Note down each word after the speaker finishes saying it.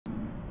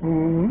Here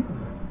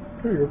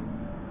you go.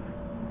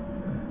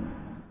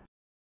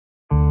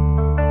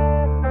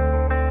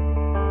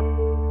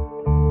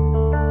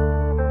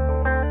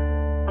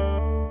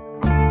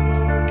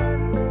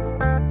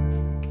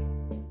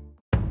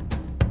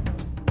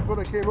 That's what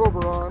I came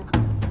over on.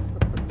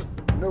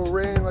 No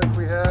rain like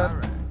we had. All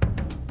right.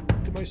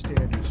 To my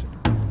standards.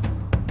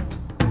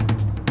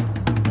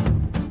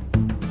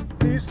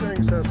 These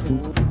things have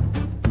some wood.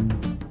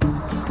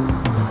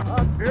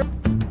 Yep.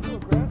 Little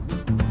grass.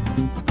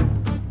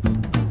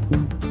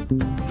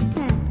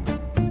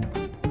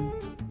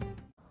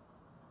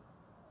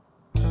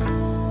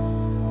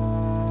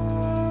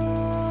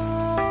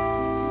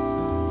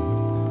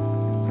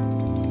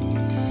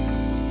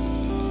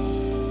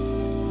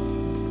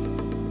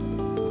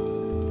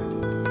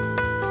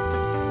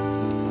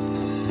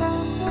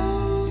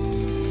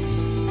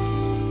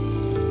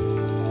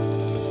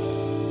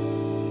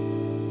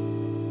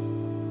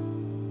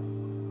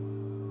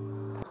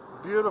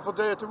 Beautiful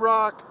day at the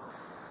Rock.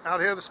 Out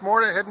here this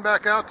morning, heading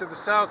back out to the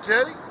South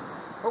Jetty,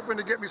 hoping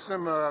to get me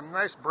some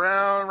nice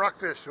brown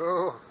rockfish.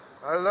 Oh,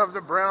 I love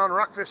the brown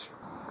rockfish.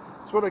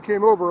 That's what I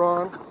came over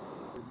on.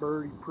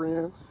 Birdie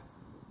prints.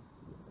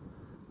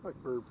 I like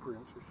bird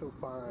prints, they're so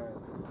fine.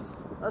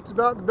 That's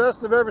about the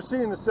best I've ever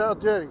seen the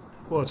South Jetty.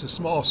 Well, it's a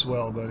small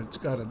swell, but it's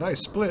got a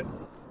nice split.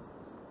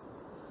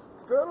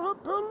 Pedal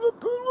up, pedal up,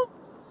 pedal up.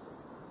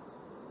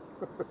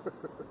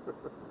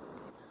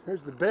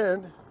 Here's the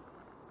bend.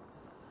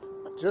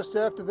 Just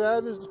after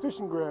that is the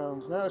fishing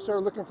grounds. Now I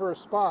started looking for a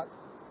spot.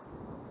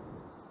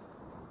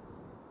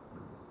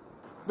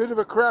 Bit of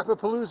a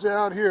crapapalooza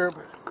out here,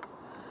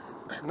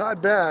 but not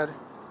bad.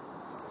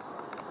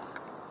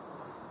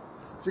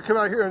 If you come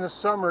out here in the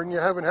summer and you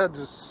haven't had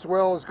the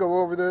swells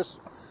go over this,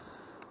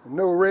 and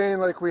no rain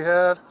like we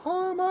had,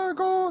 oh my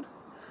God,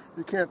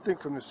 you can't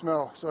think from the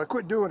smell. So I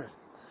quit doing it.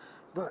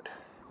 But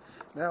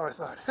now I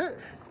thought, hey,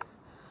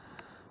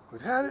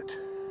 we've had it,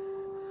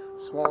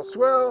 small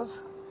swells,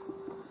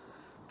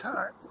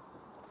 time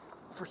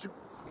for some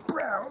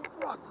brown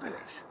rockfish.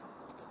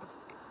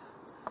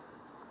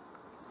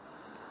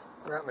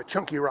 We're out in the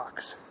chunky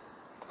rocks.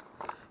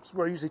 This is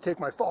where I usually take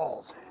my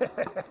falls.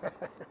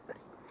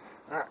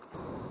 Right.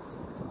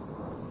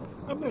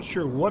 I'm not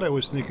sure what I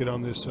was thinking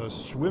on this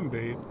swim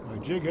bait. My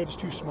jig head's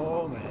too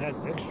small and I had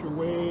extra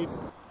weight.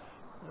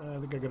 I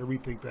think I got to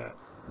rethink that.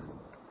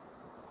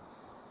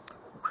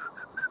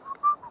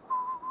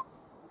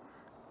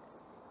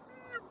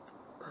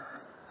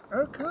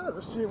 Okay,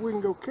 let's see if we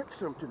can go catch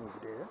something over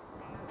there.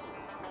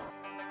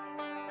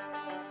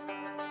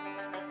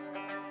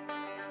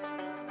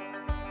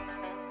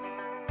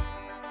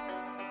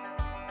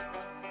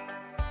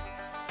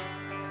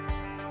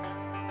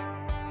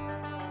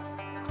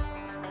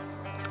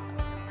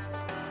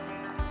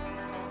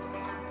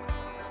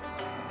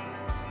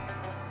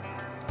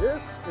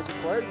 This is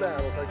quite a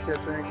battle if I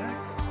catch anything.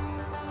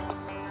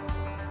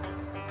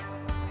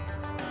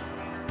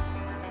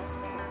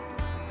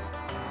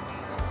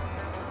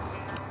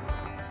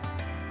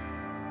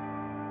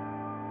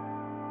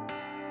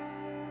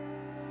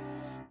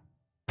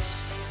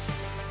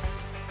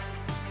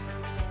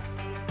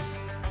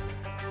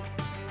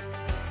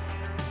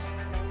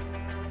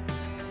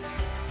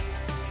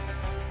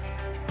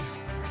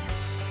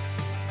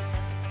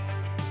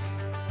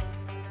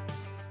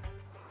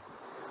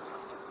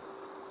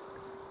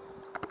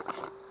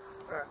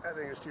 I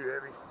think it's too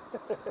heavy.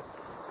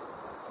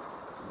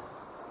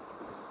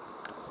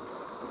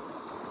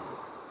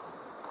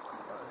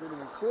 I didn't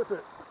even clip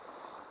it.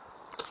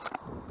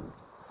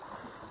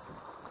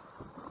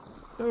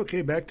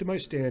 Okay, back to my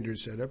standard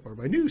setup, or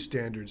my new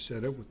standard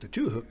setup with the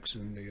 2 hooks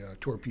and the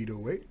torpedo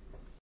weight.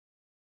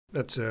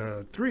 That's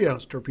a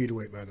 3-ounce torpedo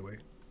weight, by the way.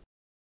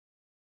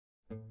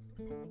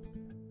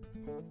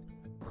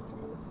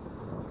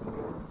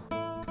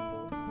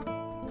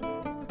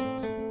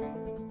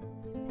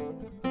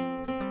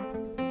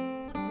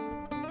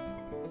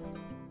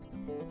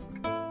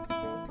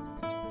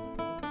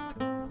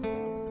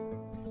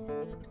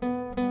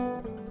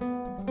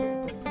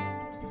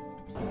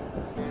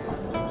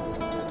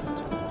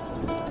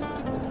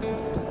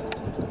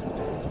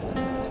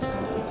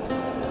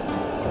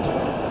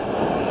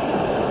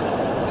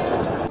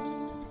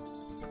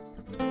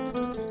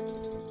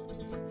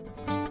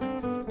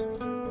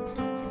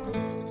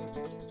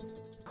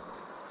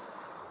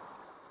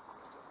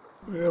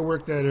 I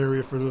worked that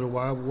area for a little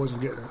while, but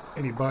wasn't getting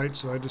any bites,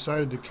 so I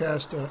decided to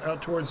cast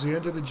out towards the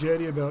end of the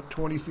jetty, about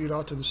 20 feet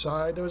off to the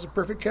side. That was a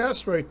perfect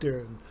cast right there,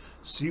 and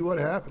see what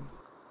happened.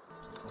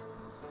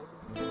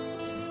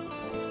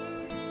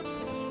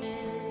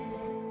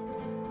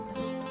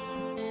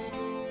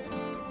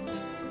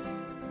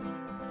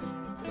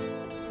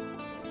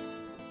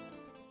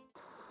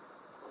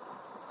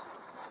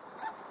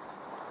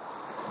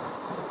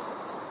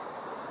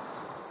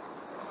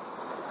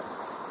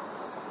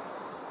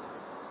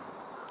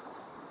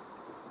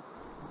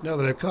 Now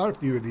that I've caught a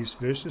few of these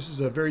fish, this is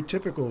very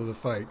typical of the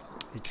fight.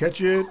 You catch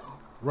it,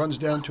 runs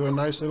down to a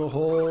nice little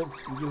hole,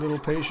 you get a little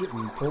patient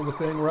and pull the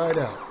thing right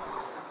out.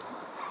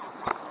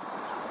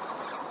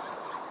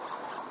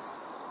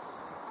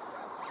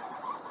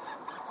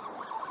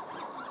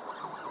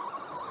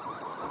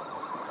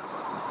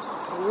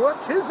 What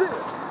is it?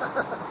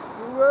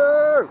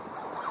 Whoa!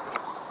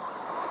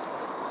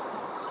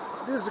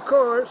 This is, of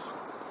course,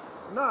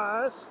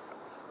 nice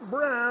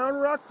brown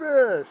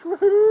rockfish.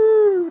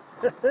 Woohoo!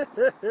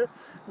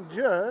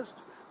 Just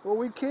what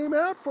we came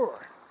out for.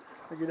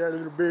 Look at that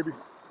little baby.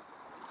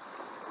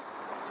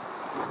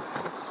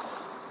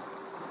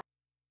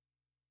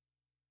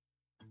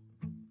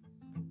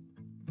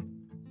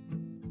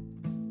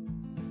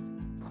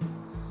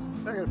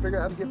 I gotta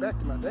figure out how to get back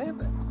to my damn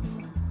thing.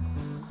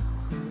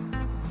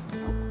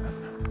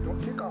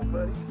 Don't kick off,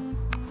 buddy.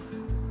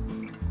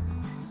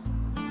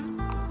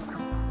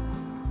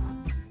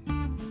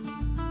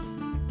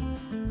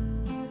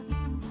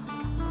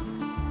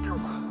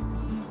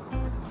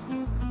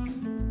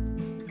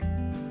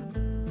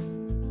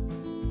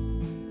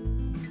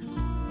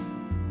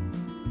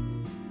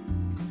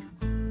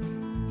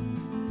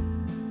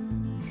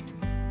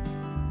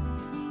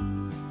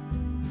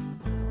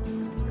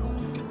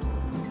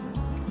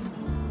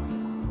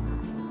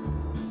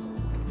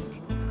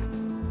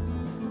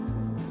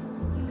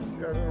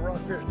 Got a little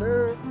rockfish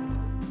there.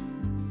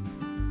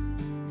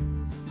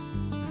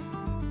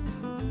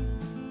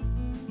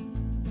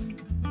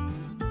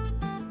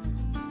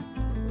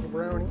 Little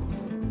brownie.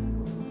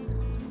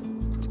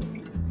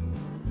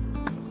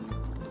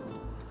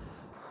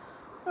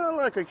 Not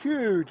like a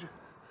huge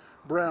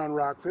brown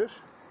rockfish,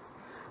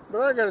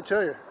 but I gotta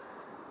tell you,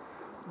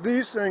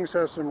 these things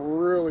have some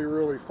really,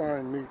 really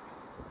fine meat.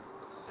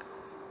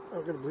 Oh,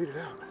 I'm gonna bleed it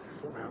out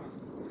somehow.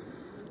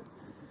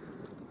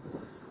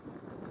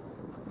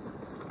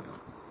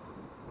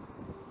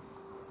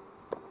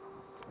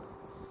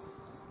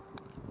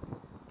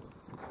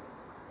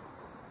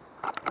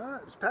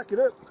 Alright, let's pack it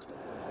up.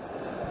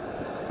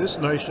 This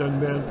nice young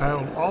man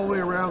paddled all the way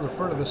around the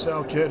front of the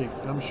South Jetty.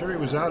 I'm sure he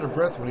was out of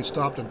breath when he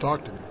stopped and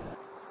talked to me.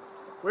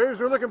 Waves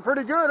were looking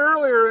pretty good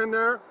earlier in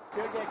there.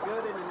 Should get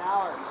good in an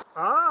hour.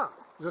 Ah,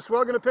 is the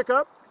swell going to pick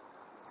up?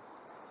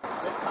 This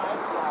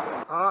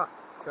tide's Ah,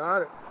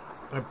 got it.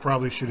 I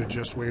probably should have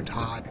just waved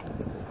hi.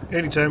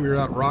 Anytime you're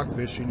out rock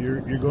fishing,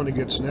 you're going to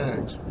get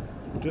snags.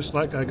 Just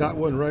like I got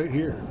one right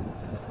here.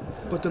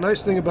 But the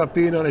nice thing about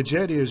being on a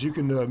jetty is you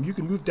can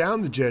move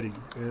down the jetty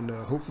and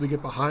hopefully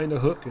get behind the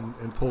hook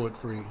and pull it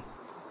free.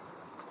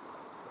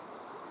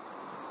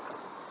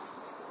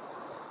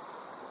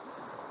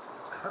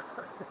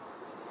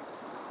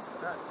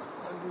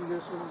 Undo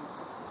this one.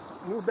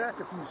 Move back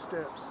a few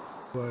steps.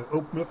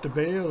 Open up the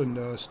bail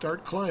and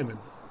start climbing.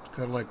 It's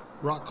kind of like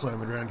rock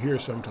climbing around here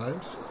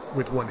sometimes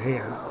with one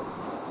hand.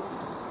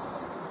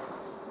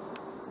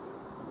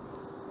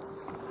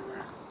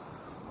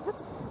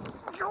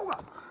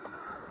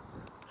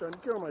 Trying to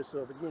kill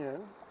myself again.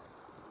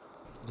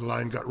 The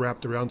line got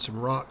wrapped around some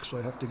rocks, so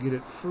I have to get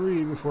it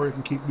free before I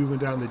can keep moving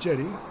down the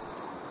jetty.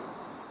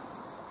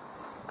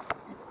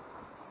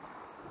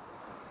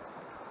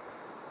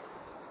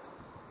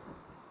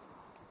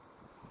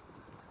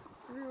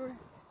 Really?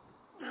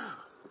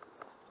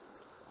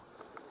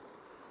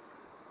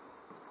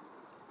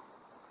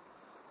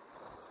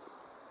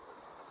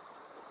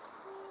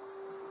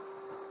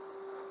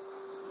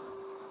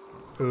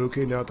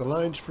 Okay, now that the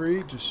line's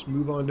free, just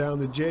move on down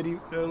the jetty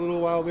a little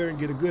while there and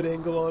get a good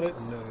angle on it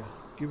and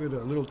give it a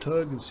little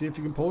tug and see if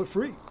you can pull it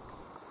free.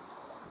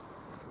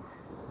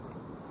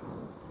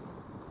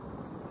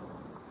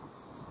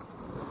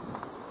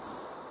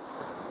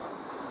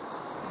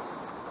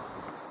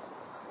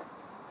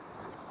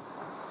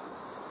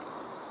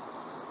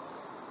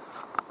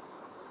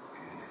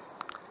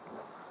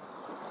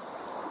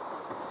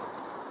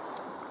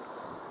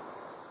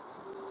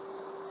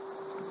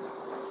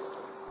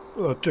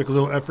 Well, it took a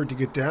little effort to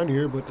get down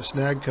here, but the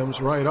snag comes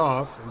right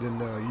off,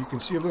 and then you can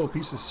see a little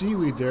piece of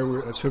seaweed there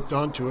that's hooked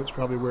onto it. It's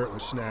probably where it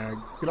was snagged.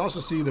 You can also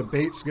see the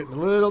bait's getting a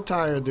little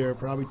tired there.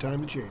 Probably time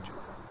to change it.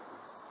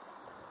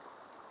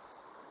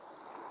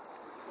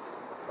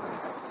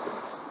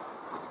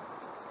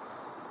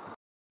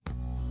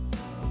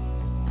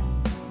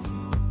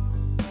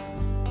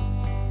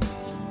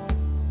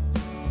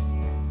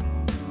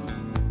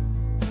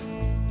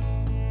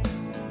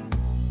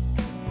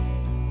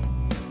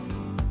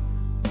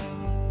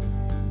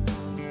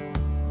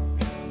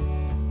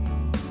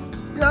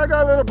 Yeah, I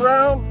got a little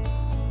brown.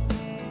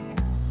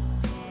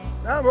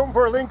 Now I'm hoping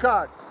for a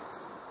lingcod.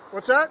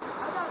 What's that? I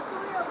got 3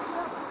 of them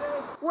yesterday.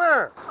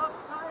 Where? Up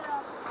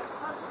kayak.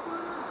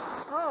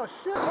 Oh,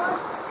 shit.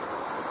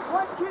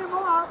 One came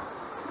off.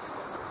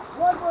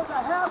 One was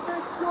a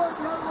half-inch short,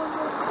 the other one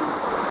was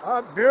a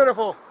Ah,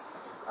 beautiful.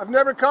 I've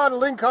never caught a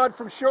lingcod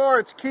from shore.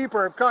 It's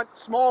keeper. I've caught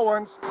small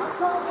ones. I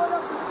caught one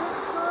up in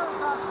Pittsburgh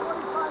about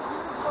 25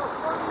 years ago,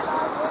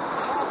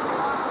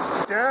 49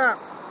 inches, Damn.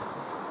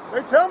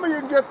 They tell me you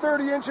can get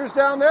 30 inches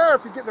down there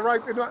if you get the right,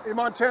 in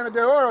Montana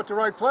de Oro, at the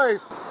right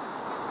place.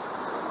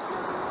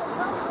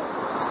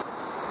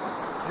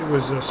 It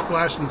was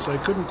splashing, so I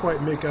couldn't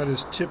quite make out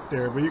his tip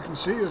there, but you can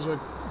see it was a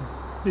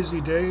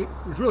busy day.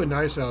 It was really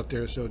nice out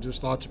there, so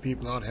just lots of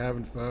people out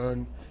having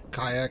fun,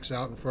 kayaks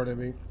out in front of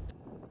me.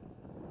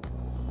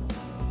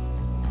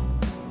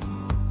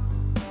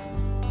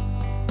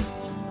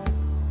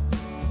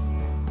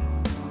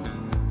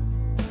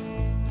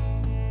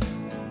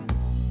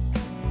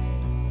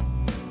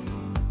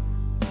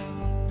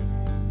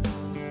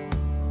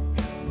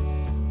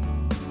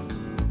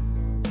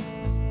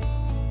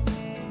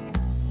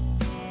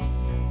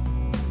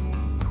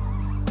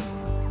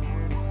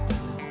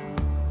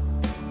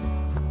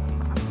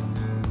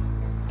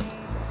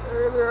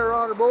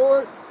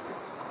 boy.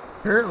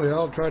 Apparently,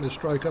 I'll try to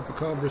strike up a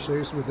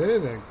conversation with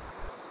anything.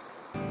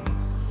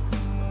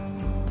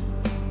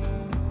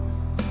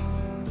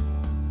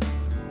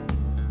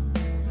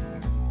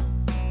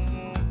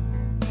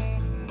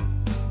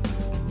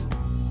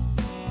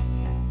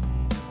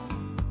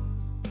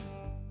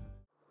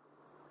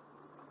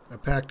 I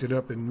packed it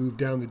up and moved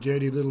down the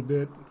jetty a little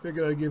bit.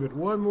 Figured I'd give it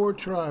one more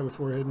try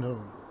before heading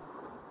home.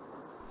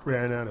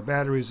 Ran out of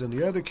batteries on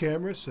the other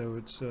camera, so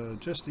it's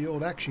just the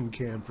old action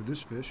cam for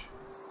this fish.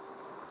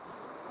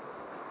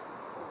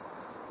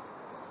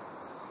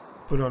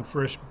 Put on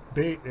fresh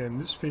bait, and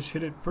this fish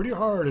hit it pretty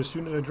hard as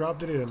soon as I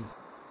dropped it in.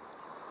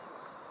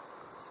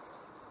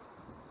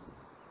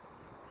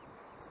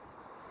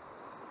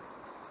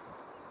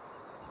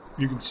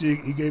 You can see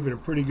he gave it a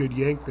pretty good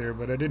yank there,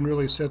 but I didn't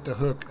really set the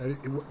hook.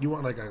 You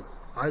want like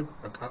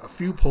a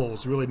few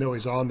pulls to really know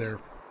he's on there.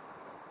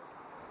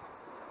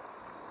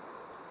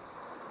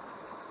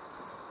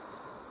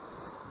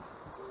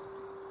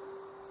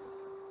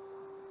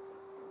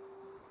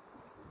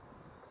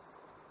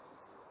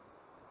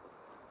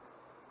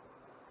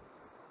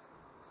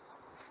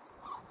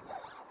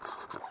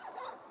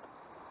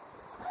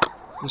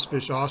 This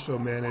fish also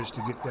managed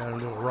to get down a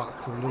little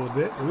rock for a little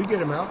bit, but we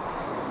get him out.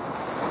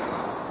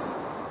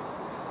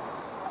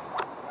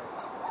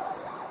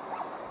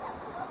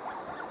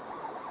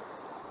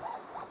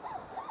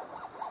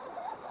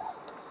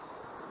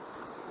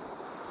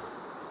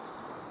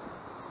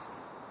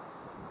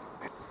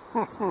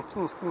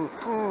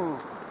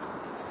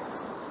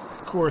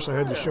 Of course, I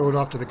had to show it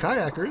off to the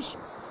kayakers.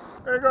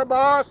 There you go,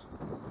 boss.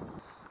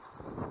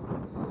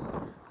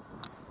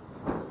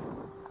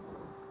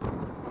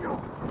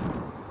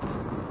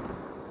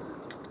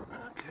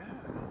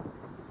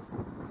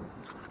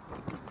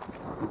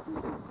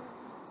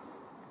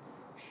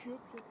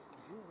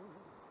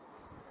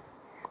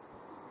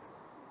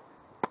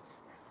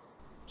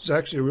 It's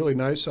actually a really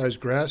nice sized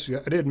grass.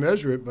 I didn't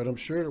measure it, but I'm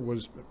sure it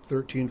was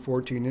 13,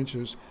 14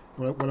 inches.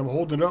 When I'm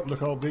holding it up,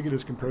 look how big it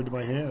is compared to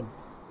my hand.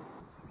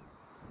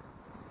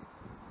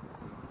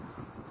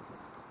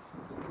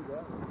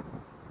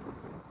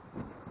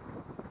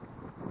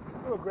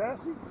 A little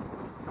grassy.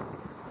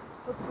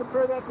 Let's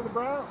compare that to the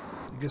brown.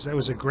 I guess that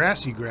was a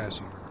grassy,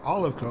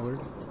 olive colored.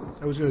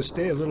 I was going to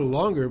stay a little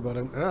longer, but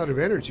I'm out of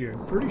energy.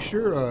 I'm pretty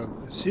sure a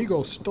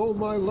seagull stole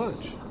my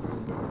lunch.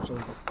 And, so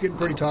I'm getting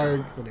pretty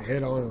tired. Going to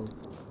head on home.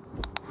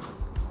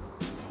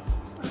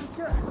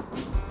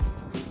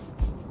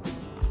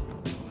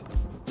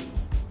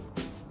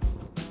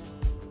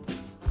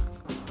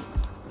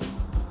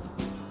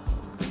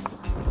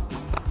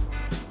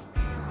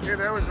 Yeah,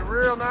 that was a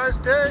real nice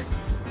day.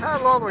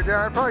 Paddle all the way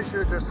down. I probably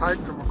should have just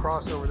hiked from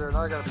across over there.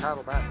 Now I got to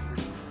paddle back.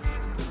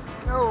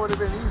 No, it would have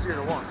been easier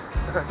to walk.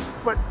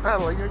 But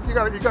paddling, you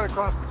got to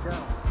cross the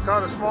channel.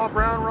 Caught a small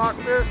brown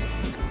rockfish.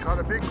 Caught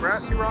a big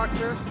grassy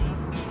rockfish.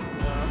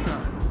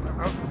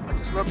 I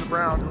just love the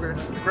brown. The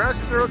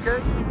grassies are okay.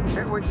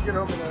 Can't wait to get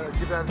home and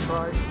give that a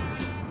try.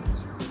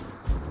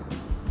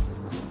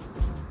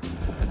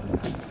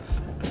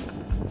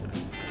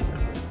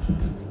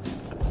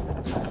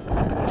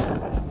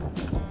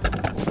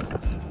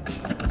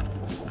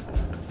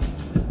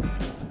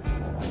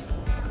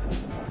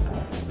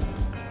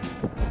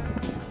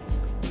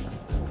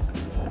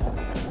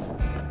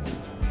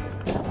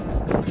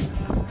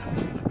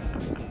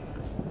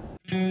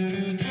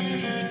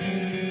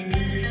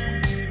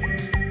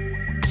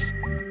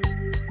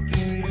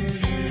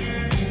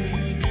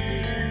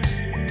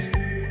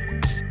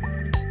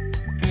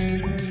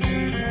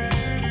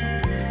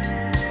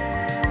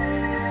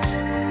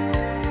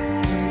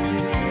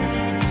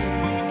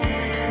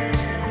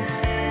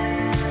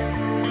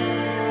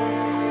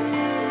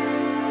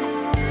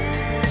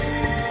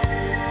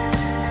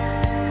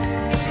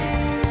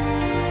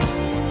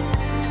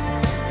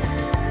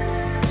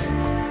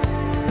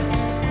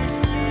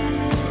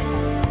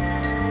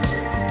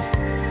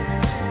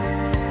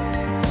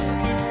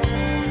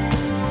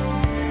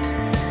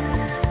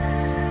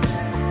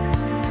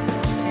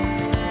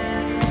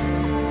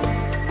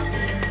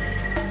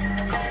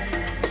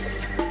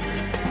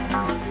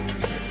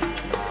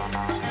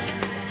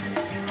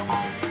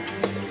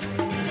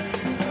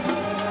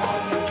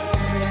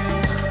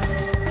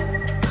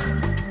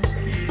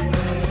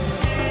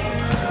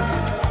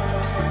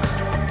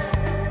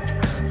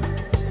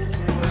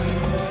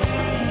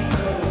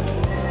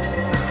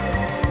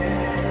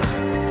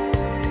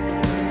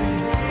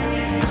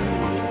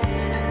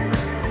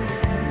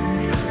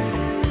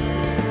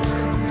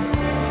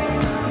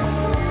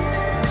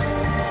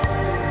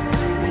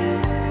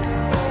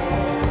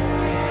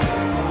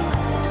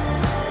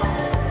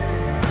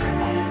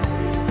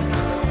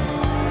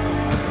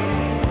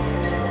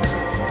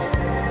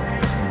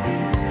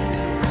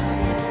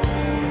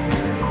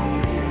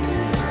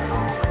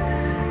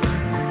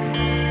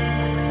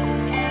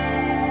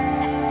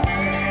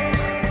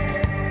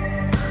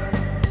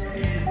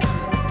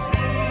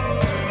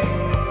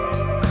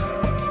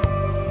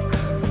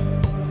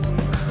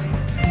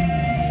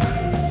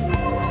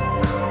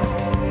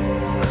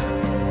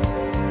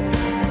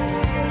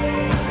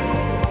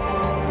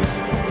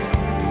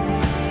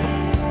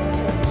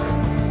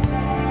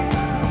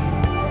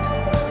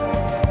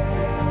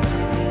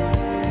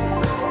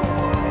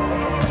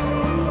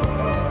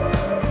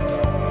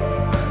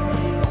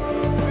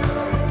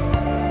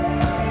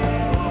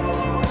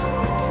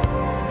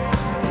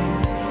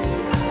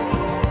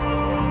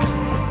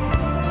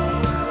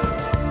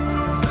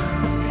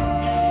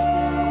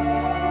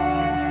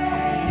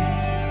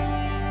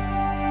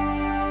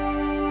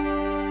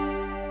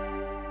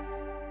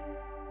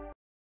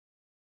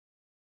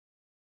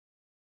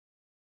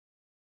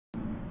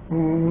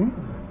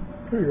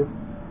 Mm-hmm. There you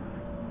go.